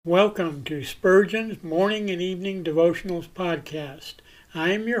Welcome to Spurgeon's Morning and Evening Devotionals podcast.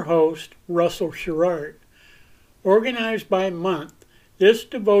 I am your host, Russell Sherrard. Organized by month, this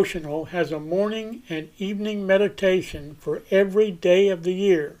devotional has a morning and evening meditation for every day of the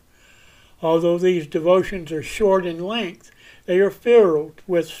year. Although these devotions are short in length, they are filled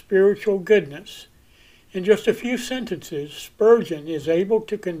with spiritual goodness. In just a few sentences, Spurgeon is able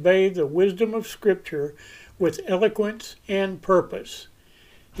to convey the wisdom of Scripture with eloquence and purpose.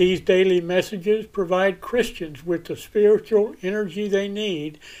 These daily messages provide Christians with the spiritual energy they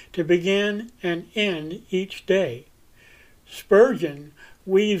need to begin and end each day. Spurgeon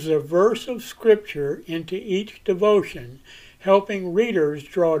weaves a verse of Scripture into each devotion, helping readers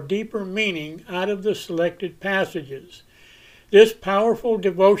draw deeper meaning out of the selected passages. This powerful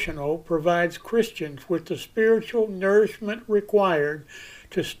devotional provides Christians with the spiritual nourishment required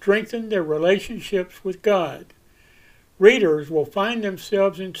to strengthen their relationships with God. Readers will find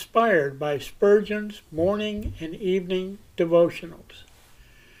themselves inspired by Spurgeon's morning and evening devotionals.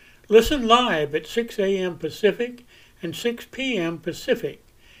 Listen live at 6 a.m. Pacific and 6 p.m. Pacific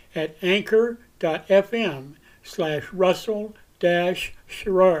at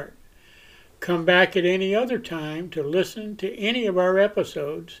anchor.fm/Russell-Sherrard. Come back at any other time to listen to any of our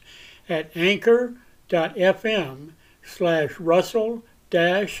episodes at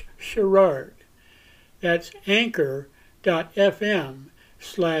anchor.fm/Russell-Sherrard. That's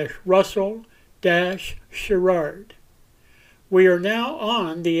anchor.fm/Russell-Sherrard. We are now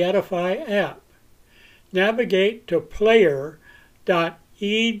on the Edify app. Navigate to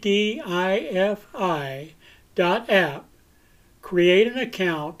player.edifi.app, create an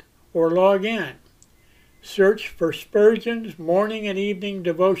account, or log in. Search for Spurgeon's Morning and Evening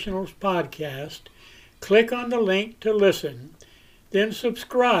Devotionals podcast, click on the link to listen, then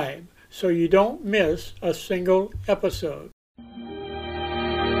subscribe so you don't miss a single episode.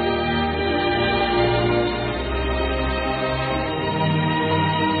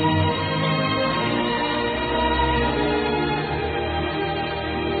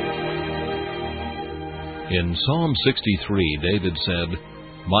 In Psalm 63, David said,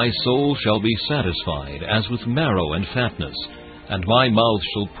 "My soul shall be satisfied as with marrow and fatness, and my mouth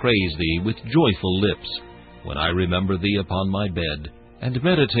shall praise Thee with joyful lips, when I remember Thee upon my bed, and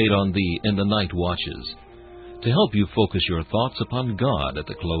meditate on Thee in the night watches." To help you focus your thoughts upon God at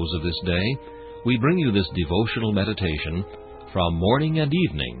the close of this day, we bring you this devotional meditation from Morning and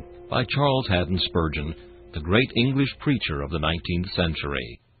Evening by Charles Haddon Spurgeon, the great English preacher of the 19th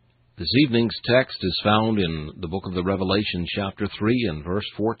century. This evening's text is found in the book of the Revelation, chapter 3 and verse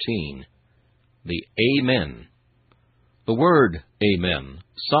 14. The Amen. The word Amen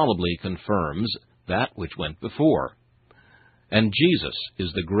solemnly confirms that which went before. And Jesus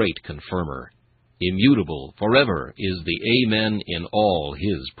is the great confirmer. Immutable forever is the Amen in all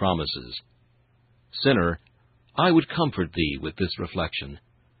His promises. Sinner, I would comfort thee with this reflection.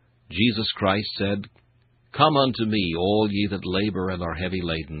 Jesus Christ said, "Come unto me, all ye that labor and are heavy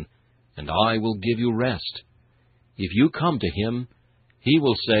laden, and I will give you rest." If you come to Him, He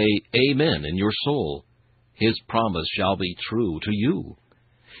will say Amen in your soul. His promise shall be true to you.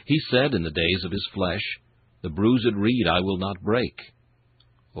 He said in the days of His flesh, "The bruised reed I will not break."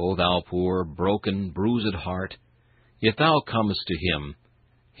 O thou poor, broken, bruised heart, if thou comest to Him,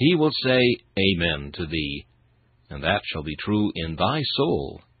 He will say Amen to thee, and that shall be true in thy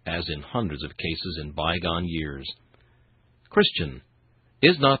soul, as in hundreds of cases in bygone years. Christian,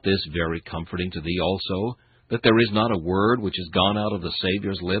 is not this very comforting to thee also, that there is not a word which is gone out of the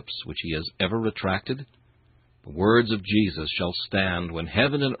Saviour's lips which He has ever retracted? The words of Jesus shall stand when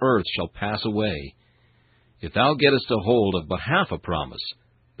heaven and earth shall pass away. If thou gettest a hold of but half a promise,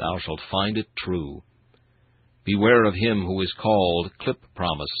 thou shalt find it true. Beware of him who is called clip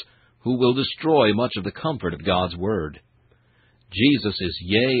promise, who will destroy much of the comfort of God's word. Jesus is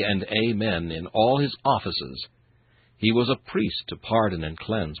yea and amen in all His offices. He was a priest to pardon and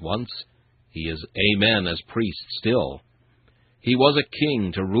cleanse once. He is amen as priest still. He was a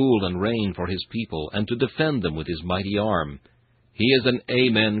king to rule and reign for His people, and to defend them with His mighty arm. He is an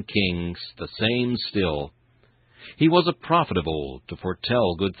amen king, the same still. He was a prophet of old, to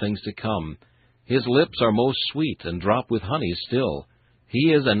foretell good things to come. His lips are most sweet, and drop with honey still.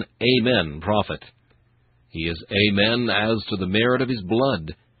 He is an amen prophet. He is amen as to the merit of His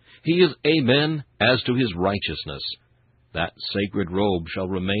blood. He is amen as to His righteousness. That sacred robe shall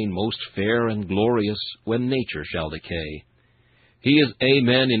remain most fair and glorious when nature shall decay. He is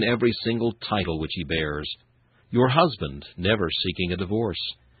amen in every single title which He bears. Your husband, never seeking a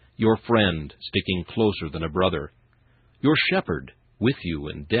divorce. Your friend, sticking closer than a brother. Your shepherd, with you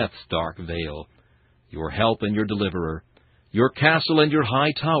in death's dark vale. Your help and your deliverer. your castle and your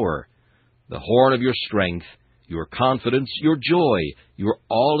high tower, the horn of your strength, your confidence, your joy, your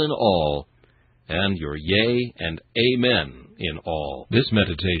all in all, and your yea and amen in all." This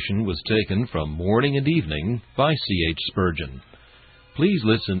meditation was taken from Morning and Evening by C.H. Spurgeon. Please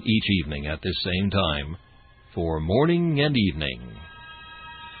listen each evening at this same time for Morning and Evening.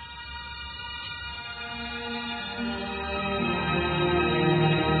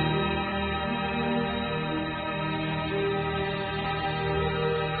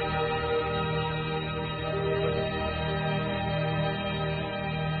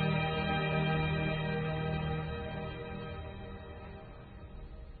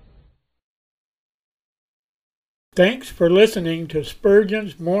 Thanks for listening to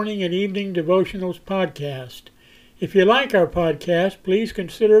Spurgeon's Morning and Evening Devotionals podcast. If you like our podcast, please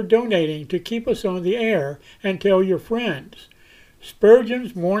consider donating to keep us on the air and tell your friends.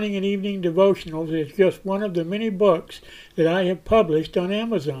 Spurgeon's Morning and Evening Devotionals is just one of the many books that I have published on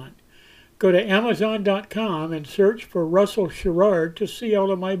Amazon. Go to Amazon.com and search for Russell Sherrard to see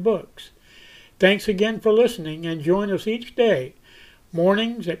all of my books. Thanks again for listening, and join us each day,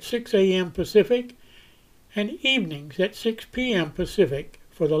 mornings at 6 a.m. Pacific, and evenings at 6 p.m. Pacific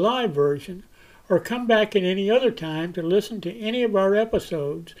for the live version, or come back at any other time to listen to any of our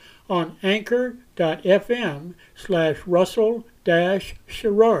episodes on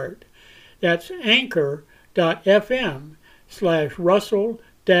anchor.fm/Russell-Sherrard. That's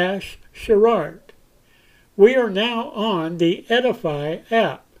anchor.fm/Russell-Sherrard. We are now on the Edify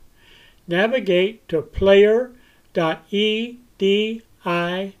app. Navigate to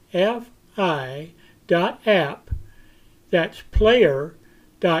player.edifi.app. That's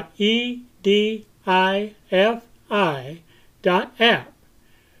player.edifi.app.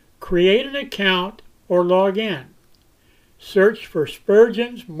 Create an account or log in. Search for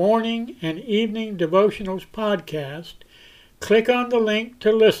Spurgeon's Morning and Evening Devotionals podcast. Click on the link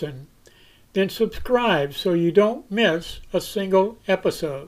to listen, then subscribe so you don't miss a single episode.